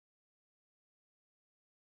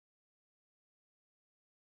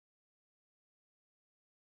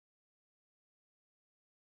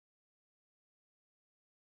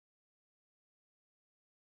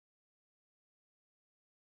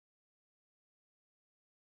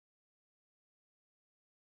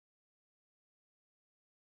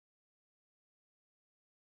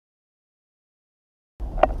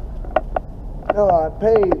Alright,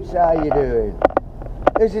 peeps, how you doing?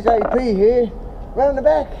 This is AP here, round the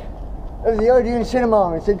back of the Odeon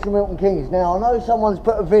cinema in central Milton Keynes. Now, I know someone's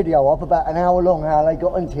put a video up about an hour long how they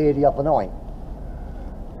got into here the other night.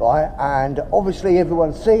 Right, and obviously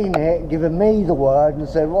everyone's seen it, given me the word and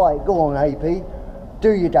said, right, go on AP,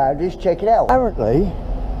 do your damnedest, check it out. Apparently,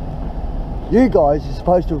 you guys are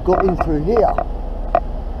supposed to have got in through here.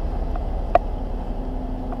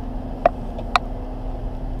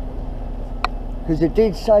 Because it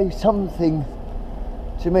did say something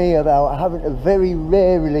to me about having to very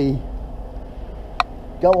rarely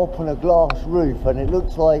go up on a glass roof, and it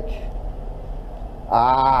looks like,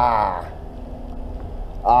 I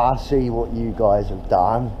see what you guys have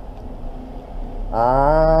done.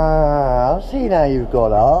 I've seen how you've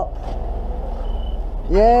got up.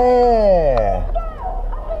 Yeah,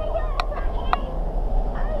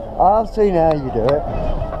 I've seen how you do it.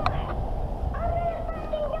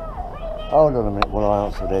 Hold on a minute while I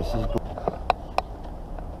answer this.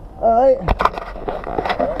 Alright.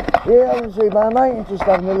 Yeah, I haven't seen my mate, just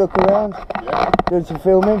having a look around. Yeah. Doing some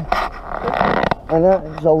filming. And that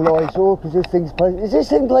is all I saw, because this thing's is this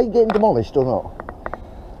thing like getting demolished or not?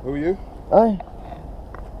 Who are you? Eh?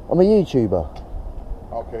 I'm a YouTuber.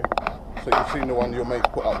 Okay. So you've seen the one your mate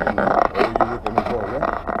put up in there, or are you with them as well,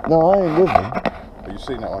 yeah? No, I ain't with them. But you've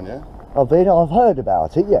seen that one, yeah? I've heard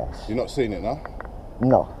about it, yes. You've not seen it, no?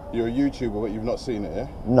 No. You're a YouTuber, but you've not seen it, yeah?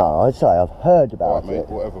 No, I'd say I've heard about mate, it.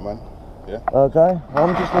 Whatever, man. Yeah? Okay,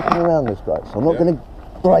 I'm just looking around this place. I'm not going to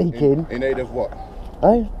break in. In aid of what?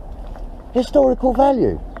 Eh? Historical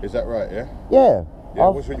value. Is that right, yeah? Yeah. Yeah,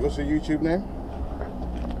 what's your YouTube name?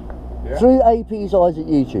 Yeah? Through AP's eyes at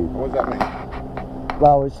YouTube. What does that mean?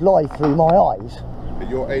 Well, it's live through my eyes.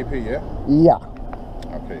 You're AP, yeah? Yeah.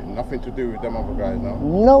 Okay, nothing to do with them other guys now?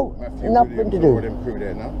 No, Matthew nothing Williams to do. Or them crew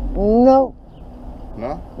there now? No.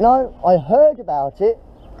 No? No, I heard about it.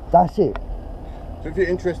 That's it. So if you're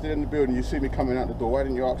interested in the building, you see me coming out the door, why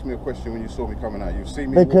didn't you ask me a question when you saw me coming out? You've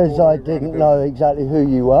seen me because I didn't know exactly who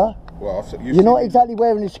you were. Well, you're not exactly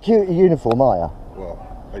wearing a security uniform, are you? Well,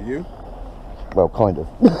 are you? Well, kind of.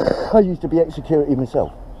 I used to be ex-security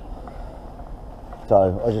myself.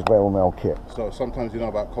 So I just wear all my old kit. So sometimes you know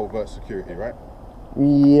about covert security, right?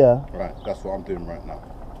 Yeah. Right, that's what I'm doing right now.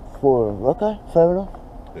 Okay, fair enough.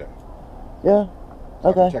 Yeah. Yeah. So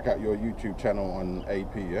okay. Check out your YouTube channel on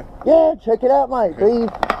AP, yeah? Yeah, check it out, mate. Okay. Be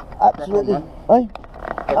absolutely. On,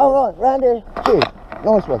 all right, round here. Cheers.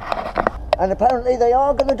 Nice one. And apparently they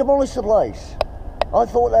are going to demolish the place. I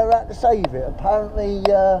thought they were out to save it. Apparently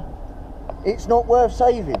it's not worth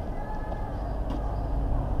saving.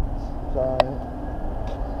 So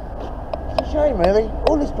it's a shame, really.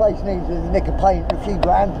 All this place needs is a nick of paint and a few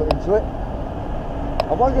grand put into it.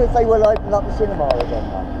 I wonder if they will open up the cinema again,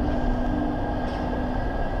 though.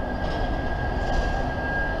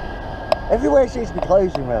 Everywhere seems to be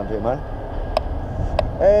closing around here, man.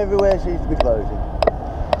 Everywhere seems to be closing.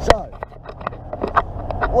 So,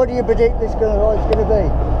 what do you predict this is going to be?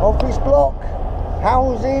 Office block,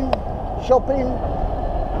 housing, shopping?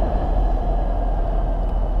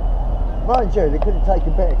 Mind you, they could have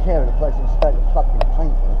taken better care of the place instead of fucking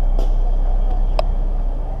painting.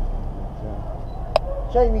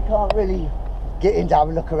 Shame you can't really get in to have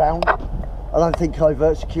a look around. I don't think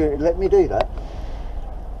covert security would let me do that.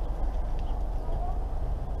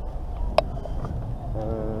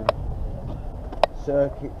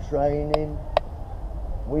 Circuit training,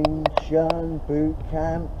 Wing Chun, boot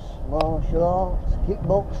camps, martial arts,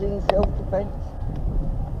 kickboxing, self-defense,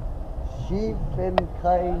 Shiv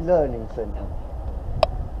MK Learning Centre.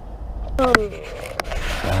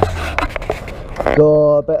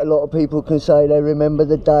 God, I bet a lot of people can say they remember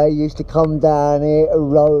the day you used to come down here to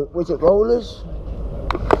was it Rollers?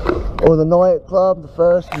 Or the nightclub, the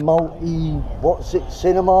first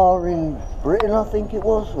cinema in Britain, I think it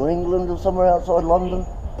was, or England, or somewhere outside London.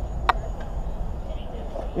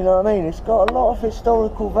 You know what I mean? It's got a lot of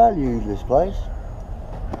historical value, this place.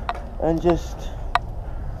 And just,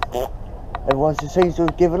 everyone just seems to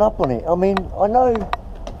have given up on it. I mean, I know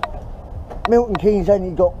Milton Keynes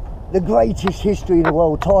ain't got the greatest history in the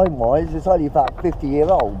world time-wise. It's only about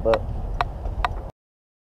 50-year-old, but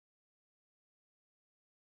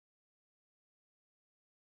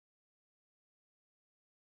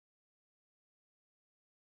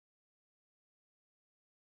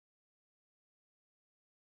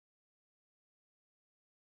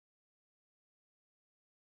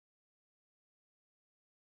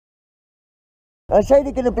they say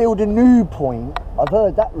they're going to build a new point. I've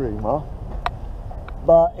heard that rumour.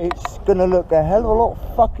 But it's going to look a hell of a lot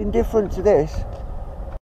fucking different to this.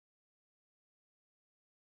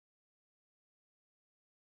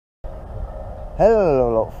 hell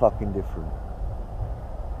of a lot fucking different.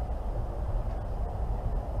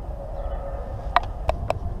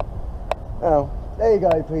 Well, there you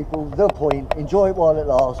go, people. The point. Enjoy it while it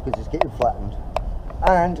lasts, because it's getting flattened.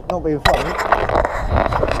 And, not being funny,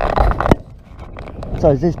 so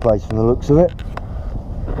is this place from the looks of it.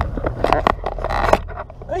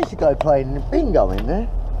 I used to go playing bingo in there.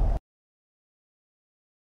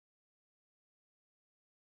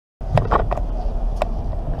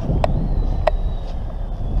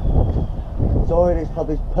 Sorry, this pub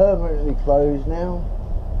is permanently closed now.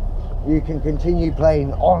 You can continue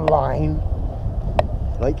playing online,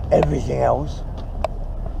 like everything else.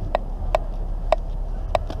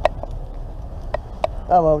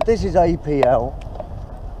 Oh well, this is APL.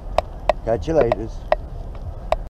 Catch you later.